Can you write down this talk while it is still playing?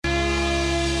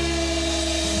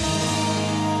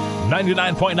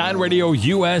99.9 Radio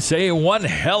USA. One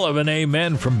hell of an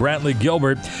amen from Brantley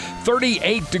Gilbert.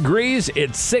 38 degrees.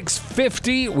 It's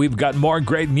 6:50. We've got more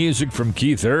great music from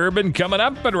Keith Urban coming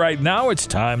up, but right now it's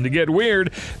time to get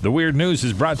weird. The weird news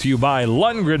is brought to you by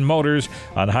Lundgren Motors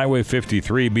on Highway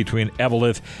 53 between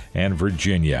Eveleth and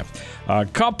Virginia. A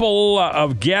couple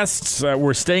of guests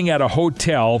were staying at a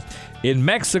hotel in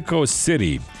Mexico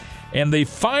City, and they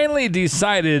finally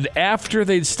decided, after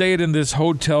they'd stayed in this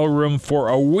hotel room for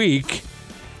a week,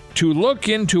 to look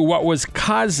into what was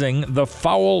causing the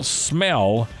foul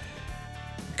smell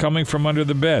coming from under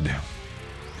the bed.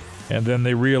 And then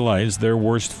they realized their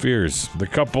worst fears. The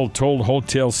couple told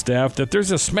hotel staff that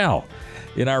there's a smell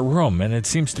in our room, and it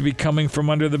seems to be coming from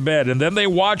under the bed. And then they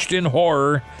watched in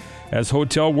horror as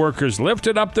hotel workers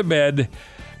lifted up the bed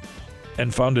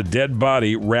and found a dead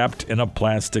body wrapped in a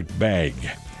plastic bag.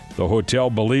 The hotel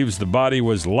believes the body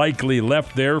was likely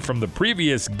left there from the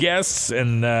previous guests,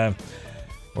 and,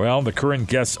 the current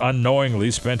guests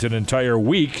unknowingly spent an entire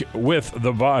week with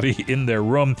the body in their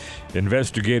room.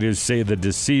 Investigators say the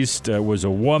deceased was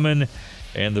a woman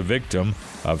and the victim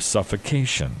of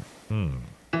suffocation.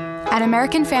 At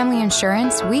American Family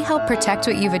Insurance, we help protect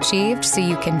what you've achieved so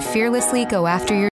you can fearlessly go after your